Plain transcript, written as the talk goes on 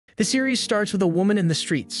The series starts with a woman in the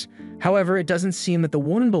streets. However, it doesn't seem that the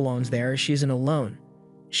woman belongs there as she isn't alone.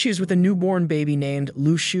 She is with a newborn baby named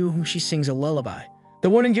Lu Shu, whom she sings a lullaby.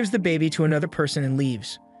 The woman gives the baby to another person and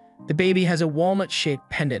leaves. The baby has a walnut-shaped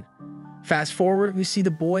pendant. Fast forward, we see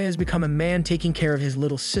the boy has become a man taking care of his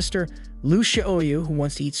little sister, Lu Xiaoyu, who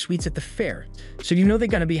wants to eat sweets at the fair. So you know they're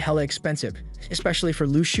gonna be hella expensive, especially for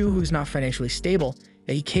Lu Shu, who's not financially stable,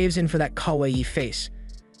 that he caves in for that kawaii face.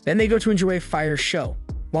 Then they go to enjoy a fire show.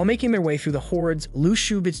 While making their way through the hordes, Lu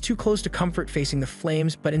Shu gets too close to comfort facing the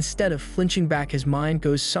flames, but instead of flinching back, his mind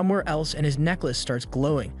goes somewhere else and his necklace starts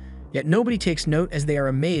glowing. Yet nobody takes note as they are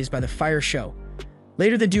amazed by the fire show.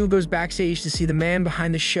 Later, the duo goes backstage to see the man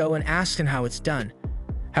behind the show and asks him how it's done.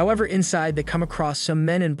 However, inside, they come across some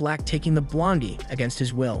men in black taking the blondie against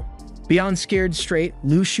his will. Beyond scared straight,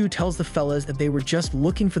 Lu Shu tells the fellas that they were just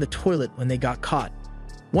looking for the toilet when they got caught.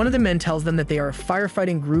 One of the men tells them that they are a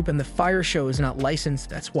firefighting group and the fire show is not licensed,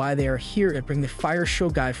 that's why they are here to bring the fire show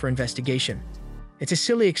guy for investigation. It's a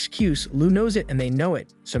silly excuse, Lu knows it and they know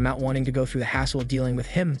it, so not wanting to go through the hassle of dealing with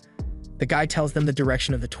him, the guy tells them the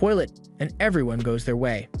direction of the toilet, and everyone goes their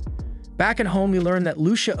way. Back at home, we learn that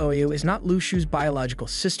Lu Xiaoyu is not Lu Shu's biological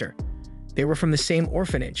sister. They were from the same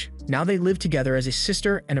orphanage. Now they live together as a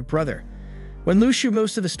sister and a brother. When Lu Shu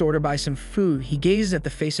goes to the store to buy some food, he gazes at the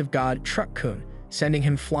face of God Truck-kun, sending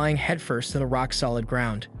him flying headfirst to the rock-solid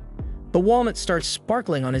ground. The walnut starts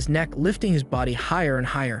sparkling on his neck, lifting his body higher and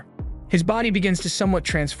higher. His body begins to somewhat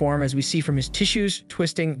transform as we see from his tissues,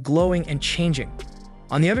 twisting, glowing, and changing.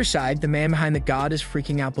 On the other side, the man behind the god is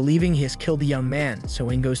freaking out, believing he has killed the young man, so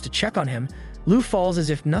when he goes to check on him, Lu falls as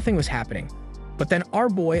if nothing was happening. But then our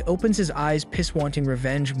boy opens his eyes, wanting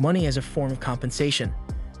revenge, money as a form of compensation.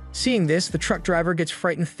 Seeing this, the truck driver gets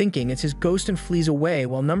frightened, thinking it's his ghost and flees away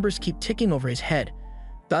while numbers keep ticking over his head.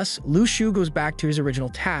 Thus, Lu Shu goes back to his original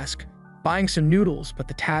task, buying some noodles, but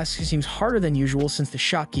the task seems harder than usual since the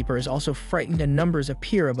shopkeeper is also frightened and numbers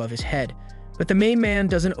appear above his head. But the main man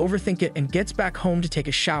doesn't overthink it and gets back home to take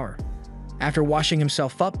a shower. After washing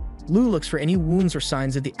himself up, Lu looks for any wounds or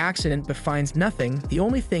signs of the accident but finds nothing. The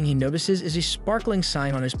only thing he notices is a sparkling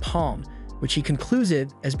sign on his palm, which he concludes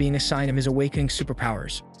it as being a sign of his awakening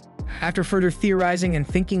superpowers. After further theorizing and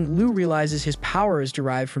thinking, Lu realizes his power is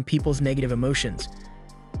derived from people's negative emotions.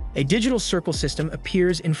 A digital circle system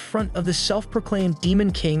appears in front of the self-proclaimed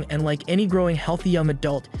Demon King, and like any growing healthy young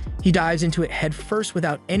adult, he dives into it head first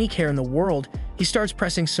without any care in the world. He starts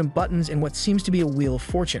pressing some buttons in what seems to be a wheel of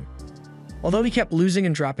fortune. Although he kept losing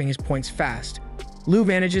and dropping his points fast, Lu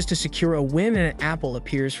manages to secure a win and an apple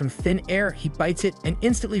appears from thin air. He bites it and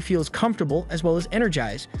instantly feels comfortable as well as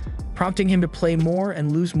energized, prompting him to play more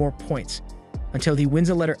and lose more points, until he wins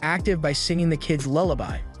a letter active by singing the kid's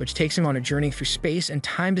lullaby, which takes him on a journey through space and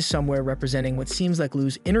time to somewhere representing what seems like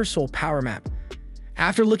Lu's inner soul power map.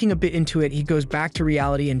 After looking a bit into it, he goes back to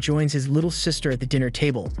reality and joins his little sister at the dinner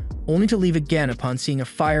table, only to leave again upon seeing a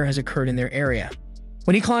fire has occurred in their area.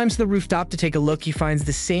 When he climbs to the rooftop to take a look, he finds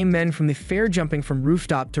the same men from the fair jumping from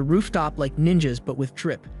rooftop to rooftop like ninjas but with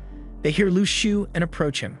drip. They hear Lu Shu and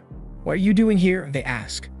approach him. "What are you doing here?" they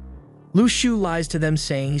ask. Lu Shu lies to them,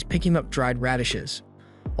 saying he's picking up dried radishes.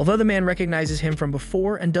 Although the man recognizes him from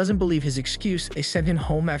before and doesn't believe his excuse, they send him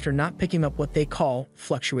home after not picking up what they call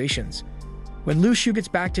fluctuations. When Lu Shu gets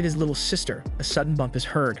back to his little sister, a sudden bump is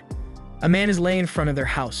heard. A man is laying in front of their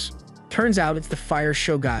house. Turns out it's the fire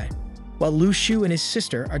show guy. While Lu Shu and his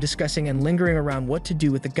sister are discussing and lingering around what to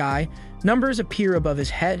do with the guy, numbers appear above his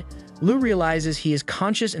head. Lu realizes he is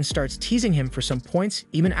conscious and starts teasing him for some points.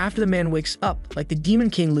 Even after the man wakes up, like the Demon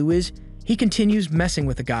King Lu is, he continues messing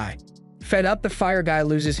with the guy. Fed up, the fire guy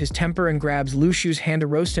loses his temper and grabs Lu Shu's hand to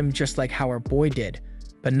roast him just like how our boy did.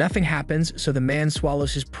 But nothing happens, so the man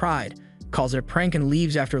swallows his pride, calls it a prank and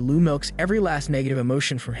leaves after Lu milks every last negative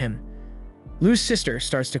emotion from him. Lu's sister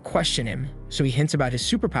starts to question him, so he hints about his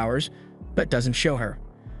superpowers, but doesn't show her.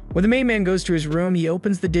 When the main man goes to his room, he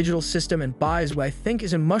opens the digital system and buys what I think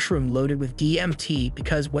is a mushroom loaded with DMT,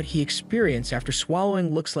 because what he experienced after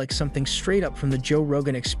swallowing looks like something straight up from the Joe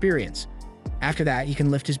Rogan Experience. After that, he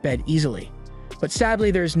can lift his bed easily. But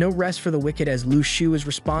sadly, there is no rest for the wicked, as Lu Shu is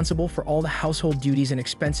responsible for all the household duties and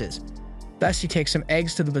expenses. Thus, he takes some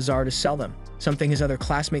eggs to the bazaar to sell them, something his other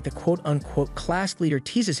classmate, the quote-unquote class leader,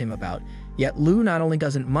 teases him about. Yet Lu not only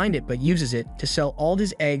doesn't mind it, but uses it to sell all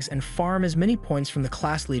his eggs and farm as many points from the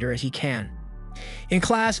class leader as he can. In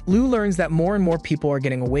class, Lu learns that more and more people are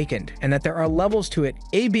getting awakened, and that there are levels to it,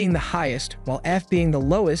 A being the highest, while F being the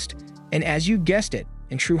lowest, and as you guessed it,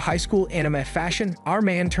 in true high school anime fashion, our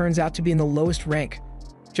man turns out to be in the lowest rank.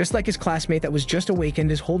 Just like his classmate that was just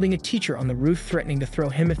awakened is holding a teacher on the roof, threatening to throw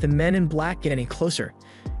him if the men in black get any closer.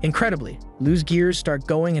 Incredibly, Lu's gears start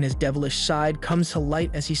going and his devilish side comes to light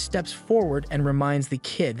as he steps forward and reminds the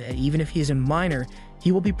kid that even if he is a minor,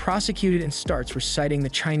 he will be prosecuted and starts reciting the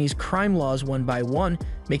Chinese crime laws one by one,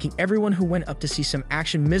 making everyone who went up to see some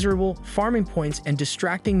action miserable, farming points, and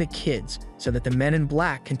distracting the kids so that the men in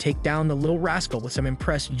black can take down the little rascal with some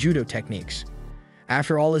impressed judo techniques.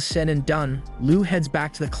 After all is said and done, Lu heads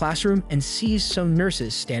back to the classroom and sees some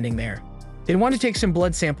nurses standing there. They want to take some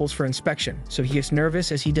blood samples for inspection, so he gets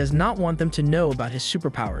nervous as he does not want them to know about his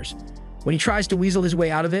superpowers. When he tries to weasel his way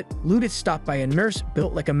out of it, Lu gets stopped by a nurse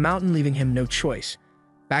built like a mountain, leaving him no choice.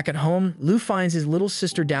 Back at home, Lu finds his little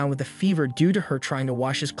sister down with a fever due to her trying to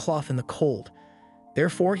wash his cloth in the cold.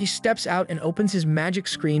 Therefore, he steps out and opens his magic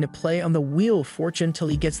screen to play on the Wheel of Fortune till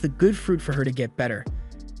he gets the good fruit for her to get better.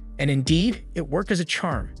 And indeed, it worked as a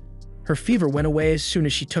charm. Her fever went away as soon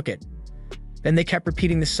as she took it. Then they kept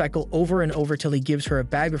repeating this cycle over and over till he gives her a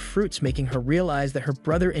bag of fruits, making her realize that her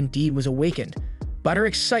brother indeed was awakened. But her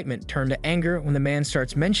excitement turned to anger when the man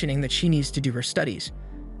starts mentioning that she needs to do her studies.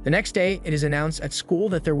 The next day, it is announced at school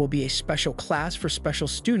that there will be a special class for special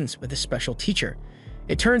students with a special teacher.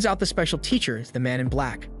 It turns out the special teacher is the man in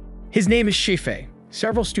black. His name is Shifei.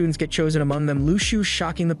 Several students get chosen, among them Lu Shu,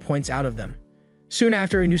 shocking the points out of them. Soon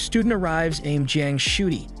after, a new student arrives named Jiang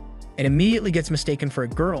Shudi and immediately gets mistaken for a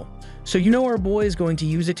girl. So you know our boy is going to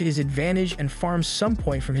use it to his advantage and farm some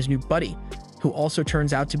point from his new buddy, who also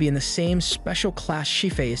turns out to be in the same special class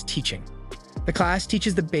Shifei is teaching. The class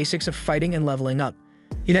teaches the basics of fighting and leveling up.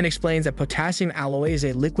 He then explains that potassium alloy is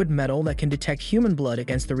a liquid metal that can detect human blood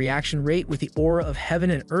against the reaction rate with the aura of heaven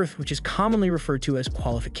and earth, which is commonly referred to as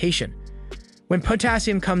qualification. When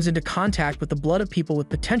potassium comes into contact with the blood of people with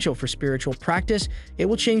potential for spiritual practice, it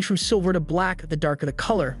will change from silver to black. The darker the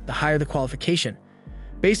color, the higher the qualification.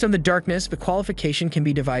 Based on the darkness, the qualification can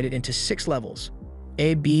be divided into 6 levels: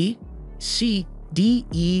 A, B, C, D,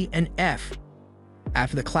 E, and F.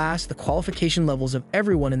 After the class, the qualification levels of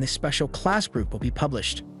everyone in this special class group will be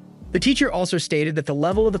published. The teacher also stated that the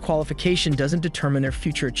level of the qualification doesn't determine their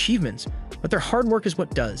future achievements, but their hard work is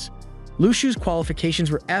what does. Lu Shu's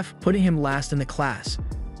qualifications were F, putting him last in the class.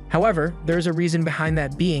 However, there is a reason behind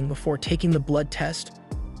that, being before taking the blood test,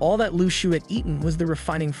 all that Lu Shu had eaten was the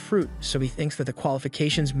refining fruit, so he thinks that the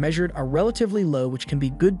qualifications measured are relatively low, which can be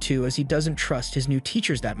good too, as he doesn't trust his new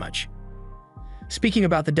teachers that much. Speaking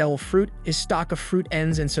about the devil fruit, his stock of fruit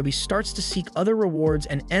ends, and so he starts to seek other rewards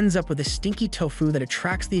and ends up with a stinky tofu that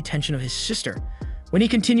attracts the attention of his sister. When he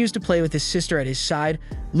continues to play with his sister at his side,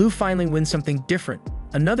 Lu finally wins something different,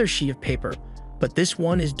 another sheet of paper, but this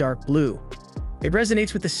one is dark blue. It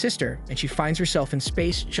resonates with the sister, and she finds herself in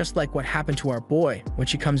space, just like what happened to our boy. When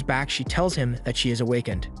she comes back, she tells him that she is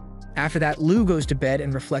awakened. After that, Lu goes to bed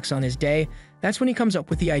and reflects on his day. That's when he comes up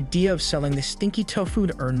with the idea of selling the stinky tofu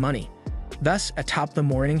to earn money. Thus, atop the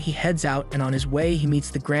morning, he heads out, and on his way, he meets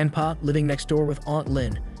the grandpa living next door with Aunt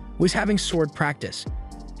Lin, who is having sword practice.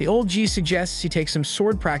 The old G suggests he takes some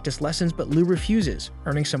sword practice lessons, but Lu refuses,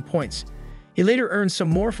 earning some points. He later earns some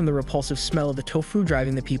more from the repulsive smell of the tofu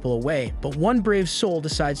driving the people away, but one brave soul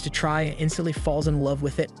decides to try and instantly falls in love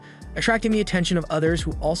with it, attracting the attention of others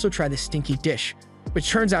who also try the stinky dish, which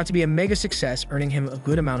turns out to be a mega success, earning him a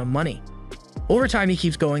good amount of money. Over time, he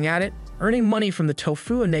keeps going at it, earning money from the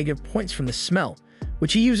tofu and negative points from the smell,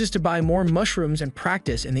 which he uses to buy more mushrooms and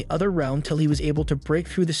practice in the other realm till he was able to break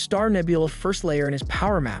through the Star Nebula first layer in his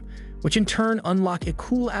power map, which in turn unlock a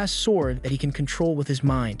cool-ass sword that he can control with his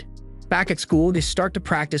mind. Back at school, they start to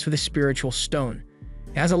practice with a spiritual stone.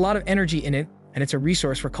 It has a lot of energy in it, and it's a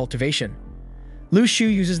resource for cultivation. Lu Shu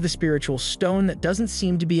uses the spiritual stone that doesn't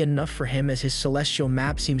seem to be enough for him, as his celestial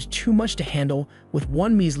map seems too much to handle with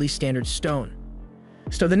one measly standard stone.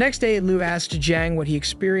 So the next day, Lu asks Jiang what he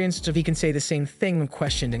experienced so he can say the same thing when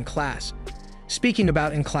questioned in class. Speaking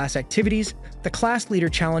about in-class activities, the class leader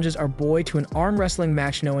challenges our boy to an arm wrestling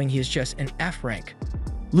match, knowing he is just an F rank.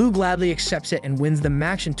 Lu gladly accepts it and wins the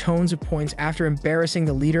match in tons of points after embarrassing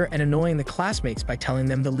the leader and annoying the classmates by telling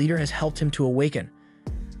them the leader has helped him to awaken.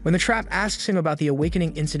 When the trap asks him about the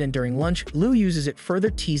awakening incident during lunch, Lu uses it further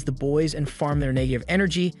tease the boys and farm their negative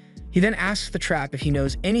energy. He then asks the trap if he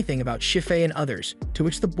knows anything about Shifei and others, to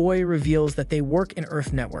which the boy reveals that they work in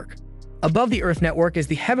Earth Network. Above the Earth Network is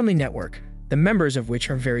the Heavenly Network, the members of which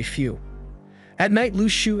are very few. At night, Lu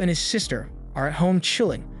Shu and his sister are at home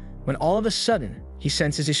chilling, when all of a sudden, he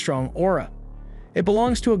senses a strong aura. It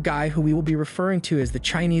belongs to a guy who we will be referring to as the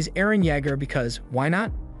Chinese Aaron Yeager, because why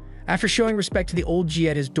not? After showing respect to the old G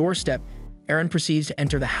at his doorstep, Aaron proceeds to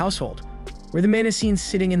enter the household, where the man is seen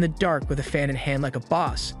sitting in the dark with a fan in hand like a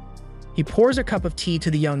boss. He pours a cup of tea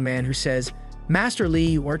to the young man, who says, "Master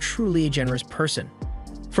Li, you are truly a generous person."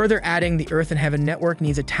 further adding, the Earth and Heaven Network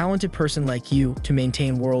needs a talented person like you to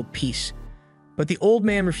maintain world peace. But the old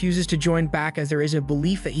man refuses to join back, as there is a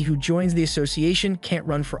belief that he who joins the association can't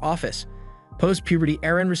run for office. Post-puberty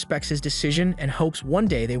Aaron respects his decision and hopes one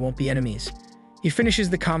day they won't be enemies. He finishes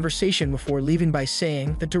the conversation before leaving by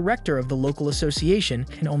saying the director of the local association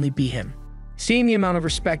can only be him. Seeing the amount of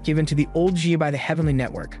respect given to the old G by the Heavenly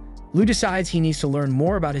Network, Lu decides he needs to learn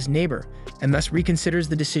more about his neighbor and thus reconsiders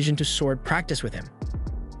the decision to sword practice with him.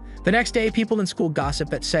 The next day, people in school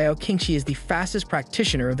gossip that Sao Kingshi is the fastest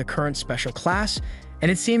practitioner of the current special class,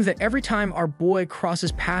 and it seems that every time our boy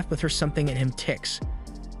crosses path with her, something in him ticks.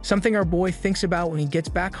 Something our boy thinks about when he gets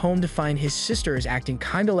back home to find his sister is acting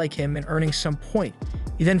kinda like him and earning some point.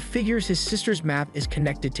 He then figures his sister's map is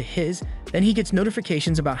connected to his, then he gets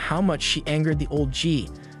notifications about how much she angered the old G.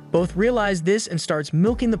 Both realize this and starts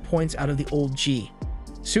milking the points out of the old G.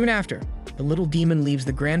 Soon after, the little demon leaves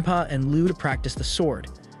the grandpa and Lu to practice the sword.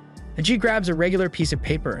 The G grabs a regular piece of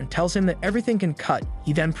paper and tells him that everything can cut.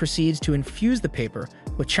 He then proceeds to infuse the paper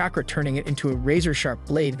with chakra, turning it into a razor-sharp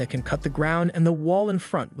blade that can cut the ground and the wall in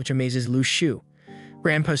front, which amazes Lu Shu.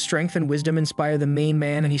 Grandpa's strength and wisdom inspire the main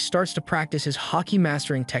man, and he starts to practice his hockey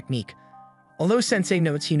mastering technique. Although Sensei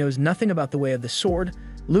notes he knows nothing about the way of the sword,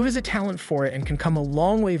 Lu has a talent for it and can come a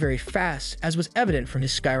long way very fast, as was evident from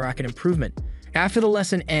his skyrocket improvement. After the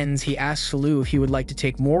lesson ends, he asks Lu if he would like to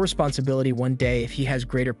take more responsibility one day if he has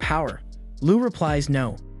greater power. Lu replies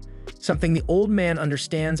no, something the old man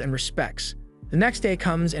understands and respects. The next day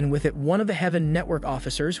comes, and with it one of the Heaven Network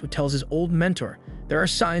officers who tells his old mentor there are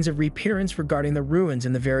signs of reappearance regarding the ruins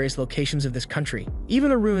in the various locations of this country.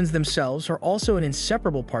 Even the ruins themselves are also an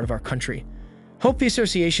inseparable part of our country. Hope the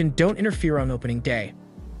association don't interfere on opening day.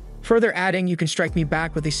 Further adding, you can strike me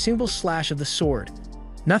back with a single slash of the sword.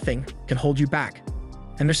 Nothing can hold you back.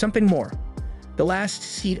 And there's something more. The last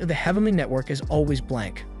seat of the Heavenly Network is always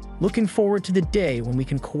blank. Looking forward to the day when we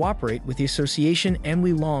can cooperate with the association and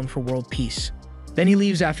we long for world peace. Then he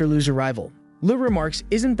leaves after Lu's arrival. Lu remarks,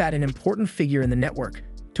 isn't that an important figure in the network?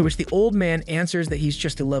 To which the old man answers that he's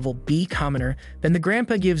just a level B commoner. Then the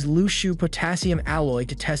grandpa gives Lu Shu potassium alloy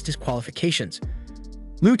to test his qualifications.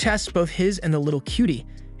 Lu tests both his and the little cutie.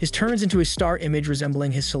 His turns into a star image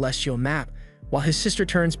resembling his celestial map, while his sister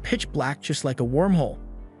turns pitch black just like a wormhole.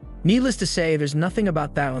 Needless to say, there's nothing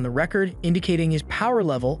about that on the record, indicating his power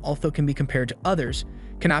level, although can be compared to others,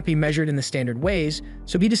 cannot be measured in the standard ways,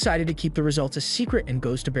 so he decided to keep the results a secret and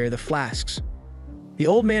goes to bear the flasks. The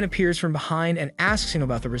old man appears from behind and asks him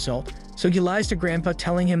about the result, so he lies to Grandpa,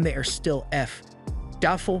 telling him they are still F.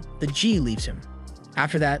 Doubtful, the G leaves him.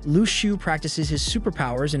 After that, Lu Shu practices his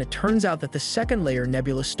superpowers, and it turns out that the second layer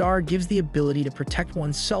nebula star gives the ability to protect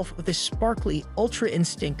oneself with a sparkly, ultra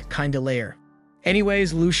instinct kinda layer.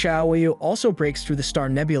 Anyways, Lu Xiaoyu also breaks through the star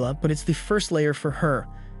nebula, but it's the first layer for her.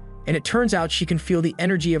 And it turns out she can feel the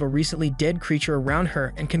energy of a recently dead creature around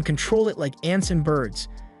her and can control it like ants and birds.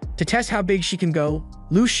 To test how big she can go,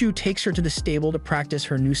 Lu Shu takes her to the stable to practice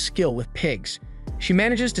her new skill with pigs. She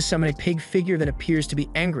manages to summon a pig figure that appears to be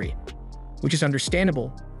angry, which is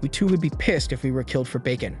understandable. We too would be pissed if we were killed for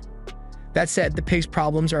bacon. That said, the pig's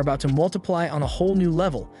problems are about to multiply on a whole new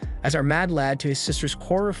level, as our mad lad to his sister's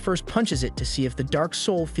Korra first punches it to see if the dark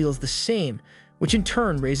soul feels the same, which in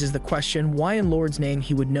turn raises the question why in Lord's name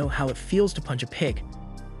he would know how it feels to punch a pig.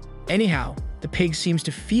 Anyhow, the pig seems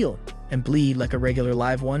to feel and bleed like a regular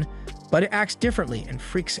live one, but it acts differently and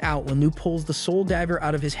freaks out when Lu pulls the soul dagger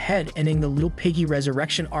out of his head, ending the little piggy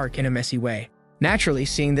resurrection arc in a messy way. Naturally,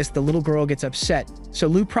 seeing this, the little girl gets upset, so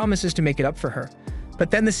Lu promises to make it up for her. But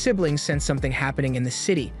then the siblings sense something happening in the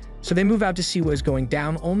city, so they move out to see what is going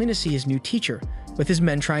down, only to see his new teacher, with his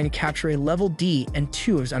men trying to capture a level D and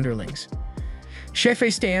 2 of his underlings.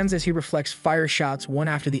 Shefe stands as he reflects fire shots one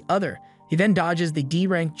after the other. He then dodges the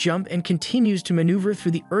D-rank jump and continues to maneuver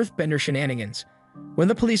through the earthbender shenanigans. When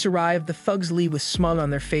the police arrive, the thugs leave with smug on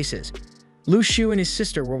their faces. Lu Shu and his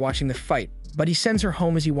sister were watching the fight, but he sends her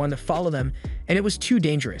home as he wanted to follow them, and it was too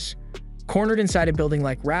dangerous. Cornered inside a building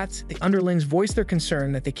like rats, the underlings voice their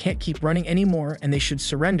concern that they can't keep running anymore and they should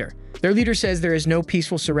surrender. Their leader says there is no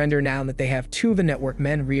peaceful surrender now and that they have 2 of the network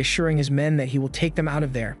men, reassuring his men that he will take them out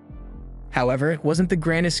of there. However, it wasn't the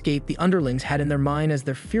grand escape the underlings had in their mind, as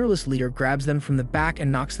their fearless leader grabs them from the back and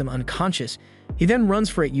knocks them unconscious. He then runs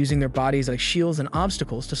for it, using their bodies like shields and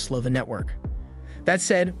obstacles to slow the network. That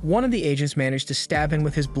said, one of the agents managed to stab him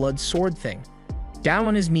with his blood sword thing. Down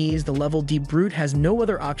on his knees, the level D brute has no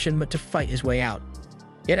other option but to fight his way out.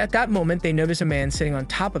 Yet at that moment, they notice a man sitting on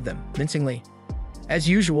top of them, mincingly. As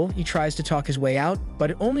usual, he tries to talk his way out,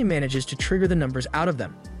 but it only manages to trigger the numbers out of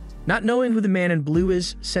them. Not knowing who the man in blue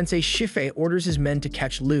is, Sensei Shife orders his men to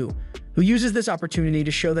catch Lu, who uses this opportunity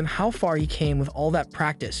to show them how far he came with all that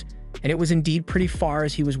practice, and it was indeed pretty far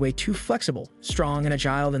as he was way too flexible, strong, and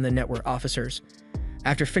agile than the network officers.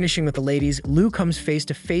 After finishing with the ladies, Lou comes face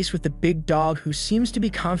to face with the big dog who seems to be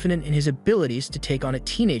confident in his abilities to take on a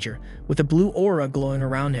teenager with a blue aura glowing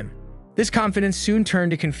around him. This confidence soon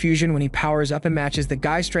turned to confusion when he powers up and matches the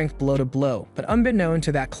guy's strength blow to blow, but unbeknown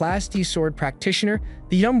to that Class D sword practitioner,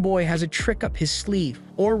 the young boy has a trick up his sleeve,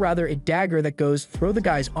 or rather a dagger that goes through the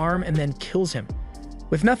guy's arm and then kills him.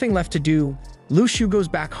 With nothing left to do, Lu Shu goes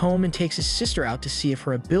back home and takes his sister out to see if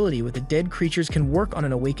her ability with the dead creatures can work on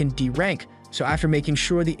an awakened D rank. So after making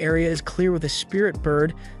sure the area is clear with a spirit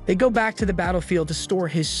bird, they go back to the battlefield to store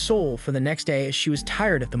his soul for the next day as she was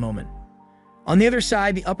tired at the moment. On the other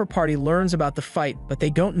side, the upper party learns about the fight, but they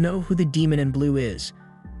don't know who the demon in blue is.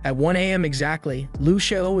 At 1 a.m. exactly, Lu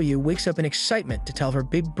Xiaoyu wakes up in excitement to tell her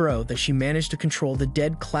big bro that she managed to control the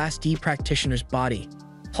dead Class D practitioner's body.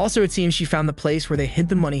 Also, it seems she found the place where they hid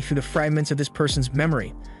the money through the fragments of this person's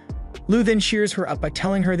memory. Lu then cheers her up by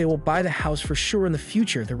telling her they will buy the house for sure in the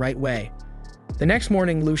future the right way. The next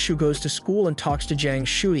morning, Lu Shu goes to school and talks to Jiang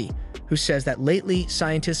Shui, who says that lately,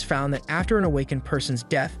 scientists found that after an awakened person's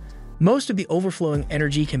death, most of the overflowing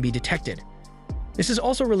energy can be detected. This is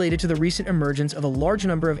also related to the recent emergence of a large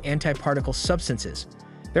number of antiparticle substances.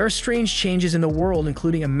 There are strange changes in the world,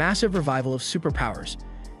 including a massive revival of superpowers.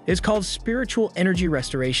 It is called spiritual energy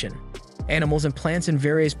restoration. Animals and plants in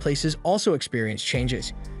various places also experience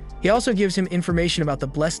changes. He also gives him information about the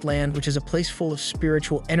Blessed Land, which is a place full of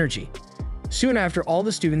spiritual energy. Soon after, all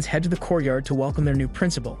the students head to the courtyard to welcome their new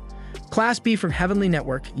principal. Class B from Heavenly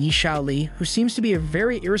Network, Yi Xiaoli, who seems to be a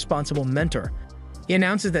very irresponsible mentor. He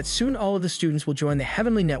announces that soon all of the students will join the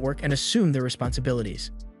Heavenly Network and assume their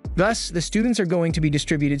responsibilities. Thus, the students are going to be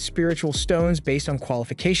distributed spiritual stones based on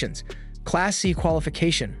qualifications. Class C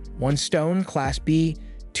qualification, 1 stone, Class B,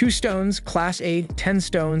 2 stones, Class A, 10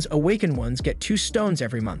 stones, awakened ones get 2 stones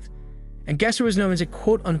every month. And guess who is known as a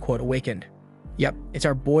quote-unquote awakened? Yep, it's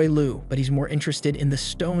our boy Lou, but he's more interested in the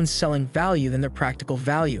stones selling value than their practical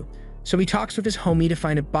value. So he talks with his homie to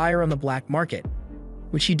find a buyer on the black market,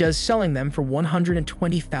 which he does, selling them for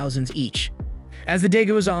 120,000 each. As the day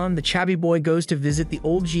goes on, the chubby boy goes to visit the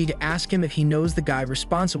old G to ask him if he knows the guy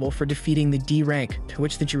responsible for defeating the D rank, to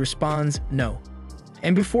which the G responds, no.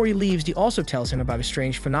 And before he leaves, he also tells him about a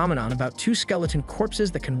strange phenomenon about 2 skeleton corpses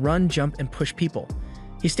that can run, jump, and push people.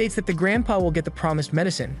 He states that the grandpa will get the promised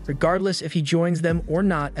medicine, regardless if he joins them or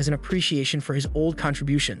not, as an appreciation for his old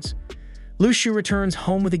contributions. Lu Shu returns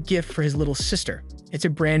home with a gift for his little sister. It's a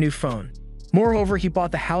brand new phone. Moreover, he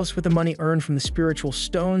bought the house with the money earned from the spiritual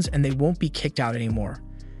stones, and they won't be kicked out anymore.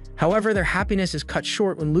 However, their happiness is cut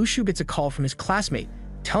short when Lu Shu gets a call from his classmate,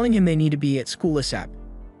 telling him they need to be at school ASAP.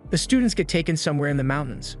 The students get taken somewhere in the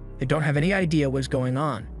mountains. They don't have any idea what's going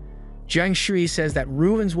on. Jiang Shui says that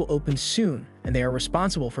ruins will open soon, and they are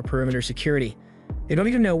responsible for perimeter security. They don't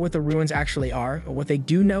even know what the ruins actually are, but what they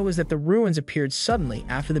do know is that the ruins appeared suddenly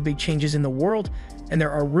after the big changes in the world, and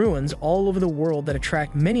there are ruins all over the world that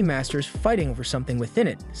attract many masters fighting over something within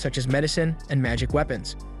it, such as medicine and magic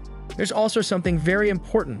weapons. There's also something very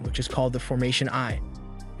important, which is called the Formation Eye.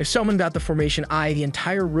 If someone got the Formation Eye, the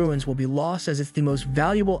entire ruins will be lost, as it's the most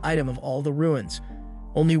valuable item of all the ruins.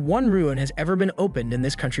 Only 1 ruin has ever been opened in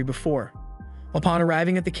this country before. Upon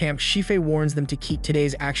arriving at the camp, Shifei warns them to keep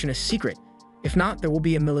today's action a secret. If not, there will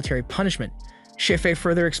be a military punishment. Shifei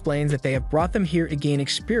further explains that they have brought them here to gain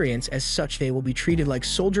experience. As such, they will be treated like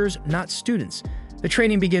soldiers, not students. The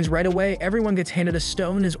training begins right away. Everyone gets handed a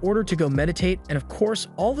stone and is ordered to go meditate, and of course,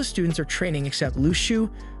 all the students are training except Lu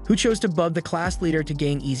Shu, who chose to bug the class leader to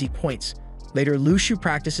gain easy points. Later, Lu Shu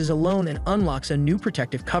practices alone and unlocks a new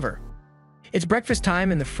protective cover. It's breakfast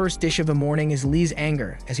time, and the first dish of the morning is Li's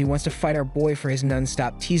anger, as he wants to fight our boy for his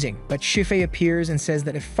non-stop teasing. But Shifei appears and says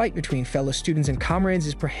that a fight between fellow students and comrades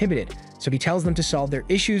is prohibited, so he tells them to solve their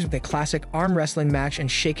issues with a classic arm wrestling match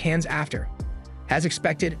and shake hands after. As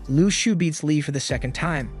expected, Lu Shu beats Li for the second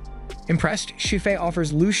time. Impressed, Shifei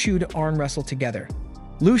offers Lu Shu to arm wrestle together.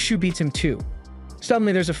 Lu Shu beats him too.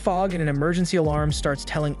 Suddenly there's a fog and an emergency alarm starts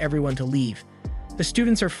telling everyone to leave. The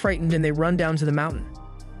students are frightened and they run down to the mountain.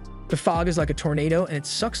 The fog is like a tornado, and it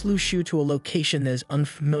sucks Lu Shu to a location that is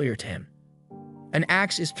unfamiliar to him. An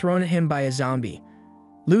axe is thrown at him by a zombie.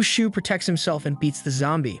 Lu Shu protects himself and beats the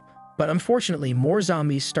zombie, but unfortunately more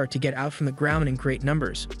zombies start to get out from the ground in great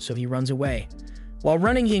numbers, so he runs away. While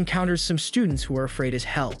running, he encounters some students who are afraid as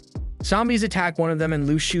hell. Zombies attack one of them, and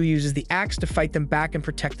Lu Shu uses the axe to fight them back and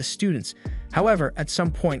protect the students. However, at some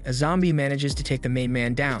point, a zombie manages to take the main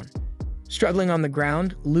man down. Struggling on the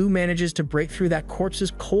ground, Lu manages to break through that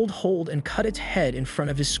corpse's cold hold and cut its head in front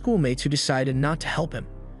of his schoolmates who decided not to help him.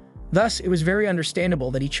 Thus, it was very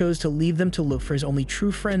understandable that he chose to leave them to look for his only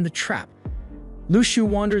true friend, the trap. Lu Shu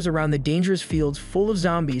wanders around the dangerous fields full of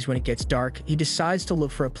zombies. When it gets dark, he decides to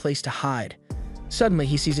look for a place to hide. Suddenly,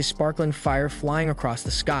 he sees a sparkling fire flying across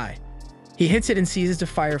the sky. He hits it and seizes to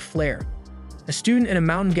fire flare. A student in a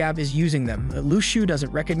mountain gap is using them, but Lu Shu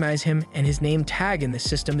doesn't recognize him, and his name tag in this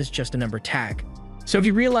system is just a number tag. So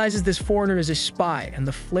he realizes this foreigner is a spy, and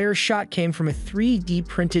the flare shot came from a 3D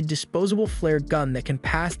printed disposable flare gun that can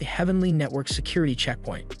pass the Heavenly Network security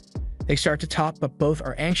checkpoint. They start to talk, but both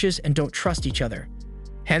are anxious and don't trust each other.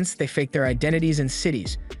 Hence, they fake their identities and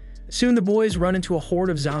cities. Soon the boys run into a horde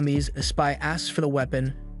of zombies. A spy asks for the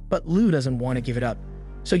weapon, but Lu doesn't want to give it up.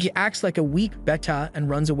 So he acts like a weak beta and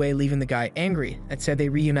runs away, leaving the guy angry. That said, they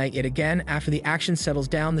reunite yet again. After the action settles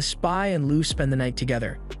down, the spy and Lu spend the night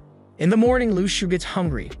together. In the morning, Lu Shu gets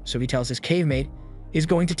hungry, so he tells his cave mate he's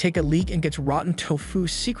going to take a leak and gets rotten tofu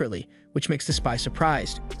secretly, which makes the spy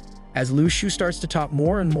surprised. As Lu Shu starts to talk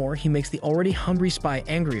more and more, he makes the already hungry spy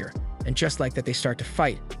angrier, and just like that, they start to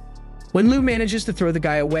fight. When Lu manages to throw the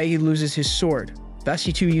guy away, he loses his sword. Thus,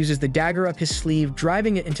 he too uses the dagger up his sleeve,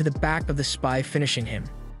 driving it into the back of the spy, finishing him.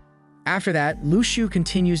 After that, Lu Shu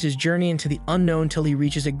continues his journey into the unknown till he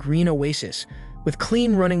reaches a green oasis with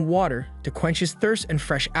clean running water to quench his thirst and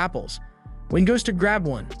fresh apples. When he goes to grab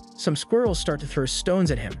one, some squirrels start to throw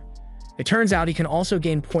stones at him. It turns out he can also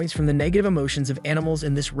gain points from the negative emotions of animals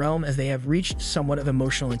in this realm, as they have reached somewhat of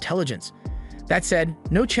emotional intelligence. That said,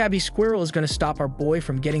 no chabby squirrel is going to stop our boy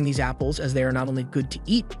from getting these apples, as they are not only good to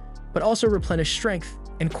eat, but also replenish strength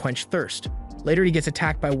and quench thirst. Later, he gets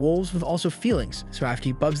attacked by wolves with also feelings, so after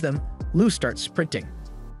he bugs them, Lu starts sprinting.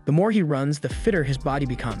 The more he runs, the fitter his body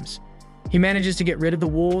becomes. He manages to get rid of the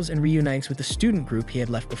wolves and reunites with the student group he had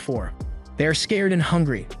left before. They are scared and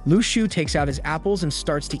hungry. Lu Shu takes out his apples and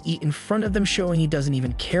starts to eat in front of them, showing he doesn't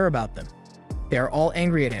even care about them. They are all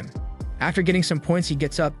angry at him. After getting some points, he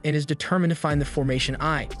gets up and is determined to find the Formation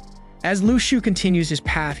Eye. As Lu Shu continues his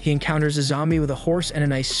path, he encounters a zombie with a horse and a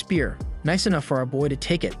nice spear, nice enough for our boy to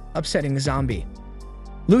take it, upsetting the zombie.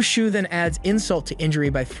 Lu Shu then adds insult to injury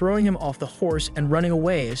by throwing him off the horse and running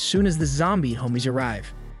away as soon as the zombie homies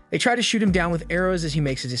arrive. They try to shoot him down with arrows as he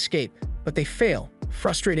makes his escape, but they fail,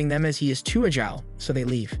 frustrating them as he is too agile, so they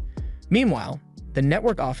leave. Meanwhile, the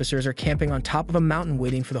network officers are camping on top of a mountain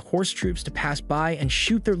waiting for the horse troops to pass by and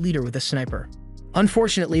shoot their leader with a sniper.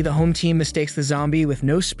 Unfortunately, the home team mistakes the zombie with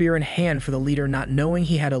no spear in hand for the leader, not knowing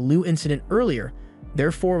he had a Lu incident earlier.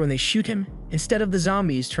 Therefore, when they shoot him, instead of the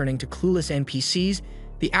zombies turning to clueless NPCs,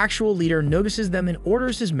 the actual leader notices them and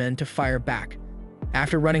orders his men to fire back.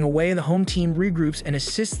 After running away, the home team regroups and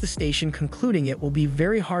assists the station, concluding it will be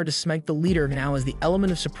very hard to smite the leader now, as the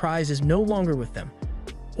element of surprise is no longer with them.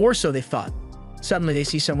 Or so they thought. Suddenly, they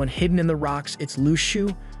see someone hidden in the rocks. It's Lu Shu,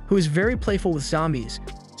 who is very playful with zombies.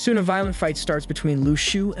 Soon, a violent fight starts between Lu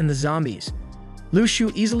Shu and the zombies. Lu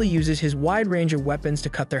Shu easily uses his wide range of weapons to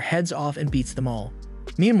cut their heads off and beats them all.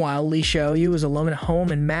 Meanwhile, Li Xiaoyu is alone at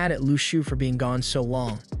home and mad at Lu Shu for being gone so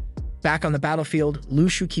long. Back on the battlefield, Lu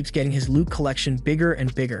Shu keeps getting his loot collection bigger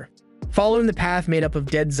and bigger. Following the path made up of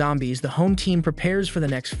dead zombies, the home team prepares for the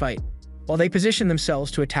next fight. While they position themselves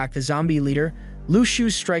to attack the zombie leader, Lu Shu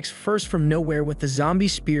strikes first from nowhere with the zombie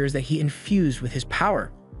spears that he infused with his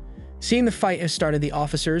power. Seeing the fight has started, the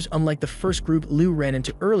officers, unlike the first group Lu ran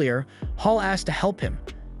into earlier, Hall asks to help him.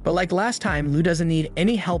 But like last time, Lu doesn't need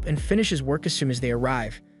any help and finishes work as soon as they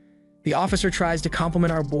arrive. The officer tries to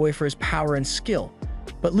compliment our boy for his power and skill,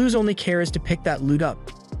 but Lu's only care is to pick that loot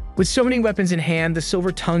up. With so many weapons in hand, the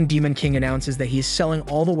Silver-Tongued Demon King announces that he is selling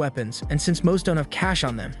all the weapons, and since most don't have cash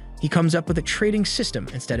on them, he comes up with a trading system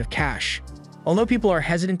instead of cash. Although people are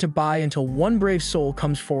hesitant to buy until one brave soul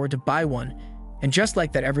comes forward to buy one, and just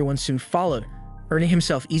like that, everyone soon followed, earning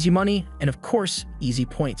himself easy money and, of course, easy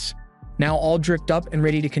points. Now all dripped up and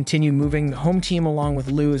ready to continue moving, the home team, along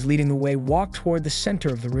with Lu, is leading the way, walk toward the center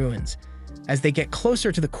of the ruins. As they get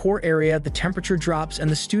closer to the core area, the temperature drops and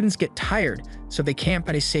the students get tired, so they camp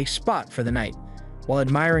at a safe spot for the night. While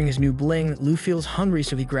admiring his new bling, Lu feels hungry,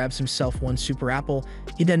 so he grabs himself one super apple.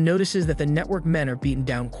 He then notices that the network men are beaten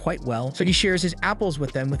down quite well, so he shares his apples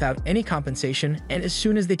with them without any compensation, and as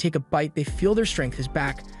soon as they take a bite, they feel their strength is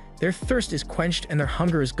back, their thirst is quenched, and their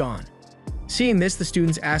hunger is gone. Seeing this, the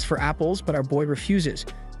students ask for apples, but our boy refuses,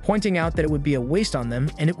 pointing out that it would be a waste on them,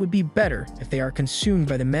 and it would be better if they are consumed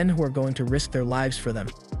by the men who are going to risk their lives for them.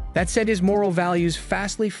 That said, his moral values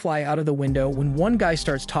fastly fly out of the window when one guy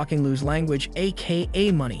starts talking Lu's language,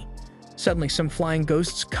 aka money. Suddenly, some flying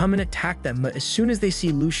ghosts come and attack them, but as soon as they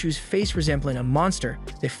see Lu Shu's face resembling a monster,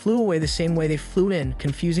 they flew away the same way they flew in,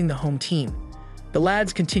 confusing the home team. The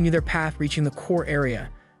lads continue their path, reaching the core area.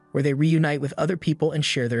 where they reunite with other people and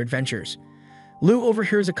share their adventures. Lu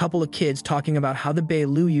overhears a couple of kids talking about how the Bei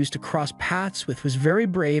Lu used to cross paths with was very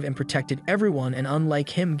brave and protected everyone, and unlike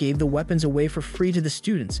him, gave the weapons away for free to the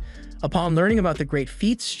students. Upon learning about the great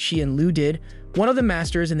feats she and Lu did, one of the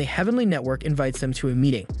masters in the Heavenly Network invites them to a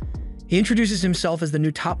meeting. He introduces himself as the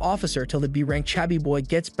new top officer till the B-rank Chubby Boy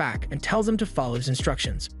gets back and tells him to follow his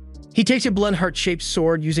instructions. He takes a blood heart-shaped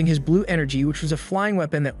sword using his blue energy, which was a flying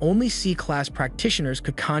weapon that only C-class practitioners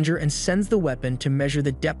could conjure, and sends the weapon to measure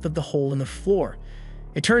the depth of the hole in the floor.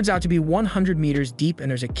 It turns out to be 100 meters deep, and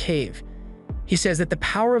there's a cave. He says that the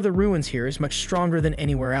power of the ruins here is much stronger than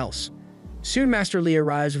anywhere else. Soon Master Li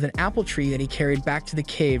arrives with an apple tree that he carried back to the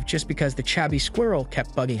cave just because the chubby squirrel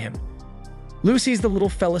kept bugging him. Lu sees the little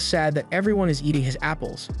fella sad that everyone is eating his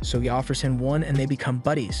apples, so he offers him one and they become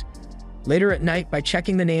buddies. Later at night, by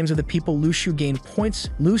checking the names of the people Lu Shu gained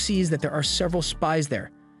points, Lu sees that there are several spies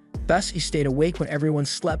there. Thus, he stayed awake when everyone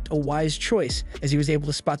slept, a wise choice, as he was able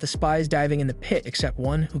to spot the spies diving in the pit except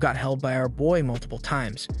one who got held by our boy multiple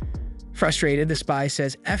times. Frustrated, the spy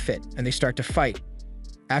says F it, and they start to fight.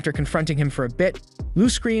 After confronting him for a bit, Lu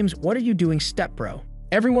screams, "What are you doing, step bro?"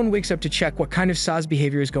 Everyone wakes up to check what kind of Sa's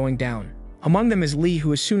behavior is going down. Among them is Li,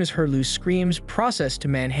 who as soon as heard Lu's screams, processed to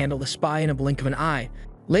manhandle the spy in a blink of an eye.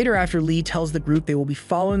 Later, after Li tells the group they will be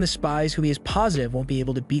following the spies who he is positive won't be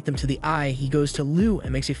able to beat them to the eye, he goes to Lu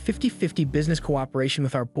and makes a 50-50 business cooperation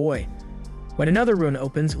with our boy. When another ruin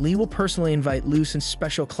opens, Li will personally invite Lu since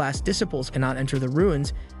special class disciples cannot enter the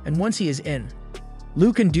ruins, and once he is in,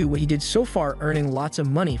 Lu can do what he did so far, earning lots of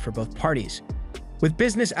money for both parties. With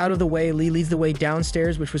business out of the way, Li leads the way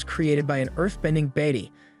downstairs, which was created by an earth-bending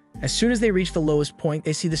deity. As soon as they reach the lowest point,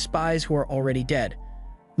 they see the spies who are already dead.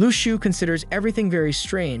 Lu Shu considers everything very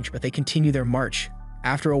strange, but they continue their march.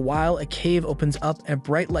 After a while, a cave opens up and a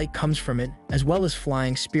bright light comes from it, as well as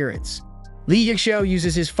flying spirits. Li Yixiao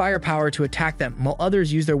uses his firepower to attack them, while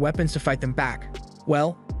others use their weapons to fight them back.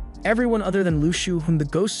 Well, everyone other than Lu Shu, whom the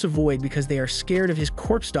ghosts avoid because they are scared of his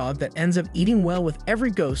corpse dog that ends up eating well with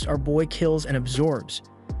every ghost our boy kills and absorbs.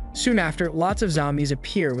 Soon after, lots of zombies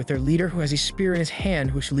appear with their leader who has a spear in his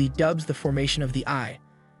hand, which Li dubs the formation of the eye.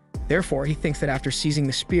 Therefore, he thinks that after seizing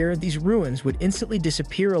the spear, these ruins would instantly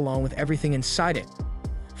disappear along with everything inside it,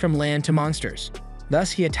 from land to monsters.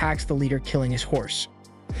 Thus, he attacks the leader, killing his horse.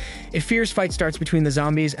 A fierce fight starts between the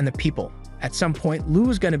zombies and the people. At some point, Lu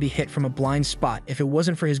is going to be hit from a blind spot if it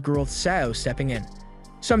wasn't for his girl Sao stepping in.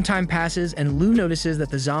 Some time passes, and Lu notices that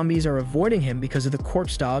the zombies are avoiding him because of the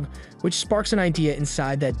corpse dog, which sparks an idea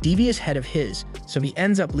inside that devious head of his, so he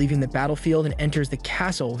ends up leaving the battlefield and enters the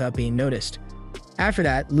castle without being noticed. After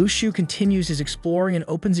that, Lu Shu continues his exploring and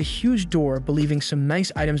opens a huge door, believing some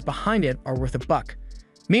nice items behind it are worth $1.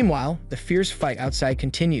 Meanwhile, the fierce fight outside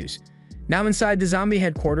continues. Now inside the zombie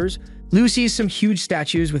headquarters, Lu sees some huge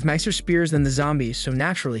statues with nicer spears than the zombies, so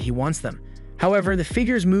naturally he wants them. However, the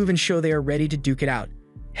figures move and show they are ready to duke it out.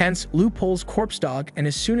 Hence, Lu pulls corpse dog, and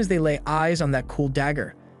as soon as they lay eyes on that cool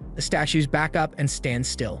dagger, the statues back up and stand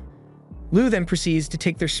still. Lu then proceeds to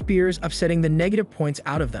take their spears, upsetting the negative points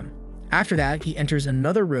out of them. After that, he enters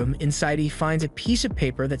another room. Inside, he finds a piece of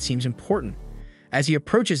paper that seems important. As he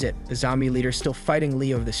approaches it, the zombie leader, still fighting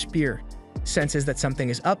Li over the spear, senses that something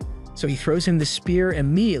is up, so he throws him the spear and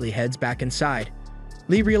immediately heads back inside.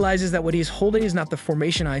 Li realizes that what he is holding is not the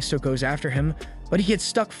formation eye, so goes after him, but he gets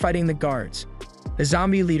stuck fighting the guards. The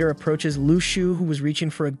zombie leader approaches Lu Shu, who was reaching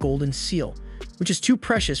for a golden seal, which is too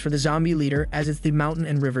precious for the zombie leader as it's the mountain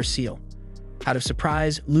and river seal. Out of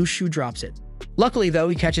surprise, Lu Shu drops it. Luckily, though,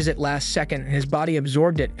 he catches it last second, and his body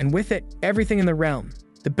absorbed it, and with it, everything in the realm.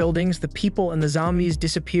 The buildings, the people, and the zombies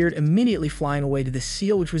disappeared, immediately flying away to the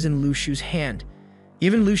seal which was in Lu Shu's hand.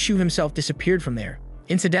 Even Lu Shu himself disappeared from there.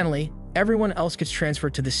 Incidentally, everyone else gets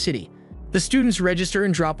transferred to the city. The students register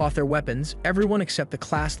and drop off their weapons, everyone except the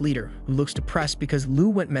class leader, who looks depressed because Lu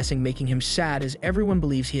went missing, making him sad as everyone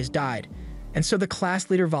believes he has died. And so the class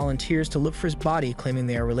leader volunteers to look for his body, claiming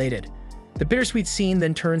they are related. The bittersweet scene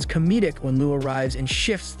then turns comedic when Lu arrives and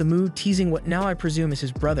shifts the mood, teasing what now I presume is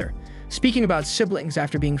his brother. Speaking about siblings,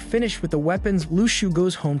 after being finished with the weapons, Lu Shu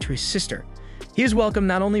goes home to his sister. He is welcomed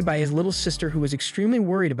not only by his little sister, who was extremely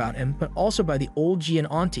worried about him, but also by the old Ji and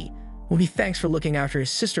auntie, whom he thanks for looking after his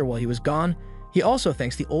sister while he was gone. He also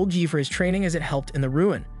thanks the old Ji for his training as it helped in the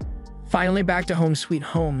ruin. Finally, back to home sweet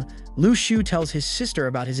home, Lu Shu tells his sister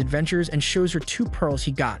about his adventures and shows her 2 pearls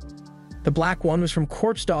he got. The black one was from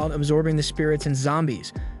Corpse Dog absorbing the spirits and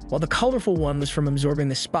zombies, while the colorful one was from absorbing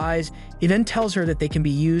the spies. He then tells her that they can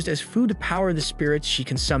be used as food to power the spirits she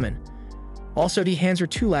can summon. Also, he hands her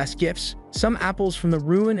 2 last gifts, some apples from the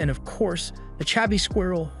ruin, and of course, the chubby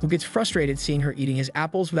squirrel, who gets frustrated seeing her eating his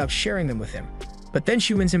apples without sharing them with him. But then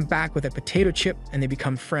she wins him back with a potato chip and they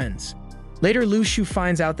become friends. Later, Lu Shu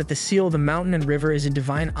finds out that the seal of the mountain and river is a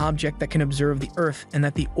divine object that can observe the earth and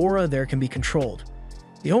that the aura there can be controlled.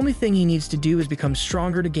 The only thing he needs to do is become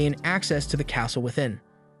stronger to gain access to the castle within.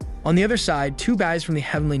 On the other side, two guys from the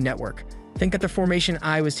Heavenly Network think that the Formation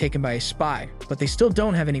I was taken by a spy, but they still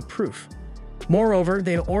don't have any proof. Moreover,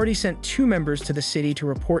 they had already sent two members to the city to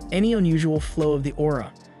report any unusual flow of the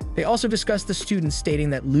aura. They also discussed the students stating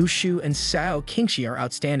that Lu Shu and Sao Qingxi are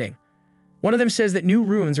outstanding. One of them says that new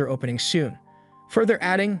ruins are opening soon, further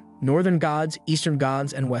adding Northern Gods, Eastern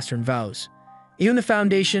Gods, and Western Vows. Even the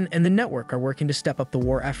Foundation and the Network are working to step up the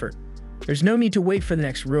war effort. There's no need to wait for the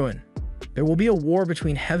next ruin. There will be a war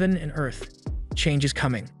between heaven and earth. Change is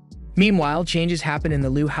coming. Meanwhile, changes happen in the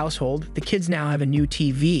Liu household. The kids now have a new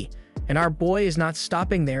TV, and our boy is not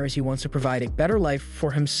stopping there as he wants to provide a better life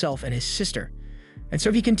for himself and his sister. And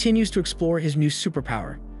so he continues to explore his new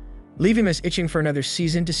superpower, leaving us itching for another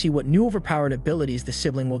season to see what new overpowered abilities the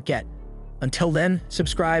sibling will get. Until then,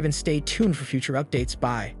 subscribe and stay tuned for future updates.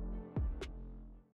 Bye.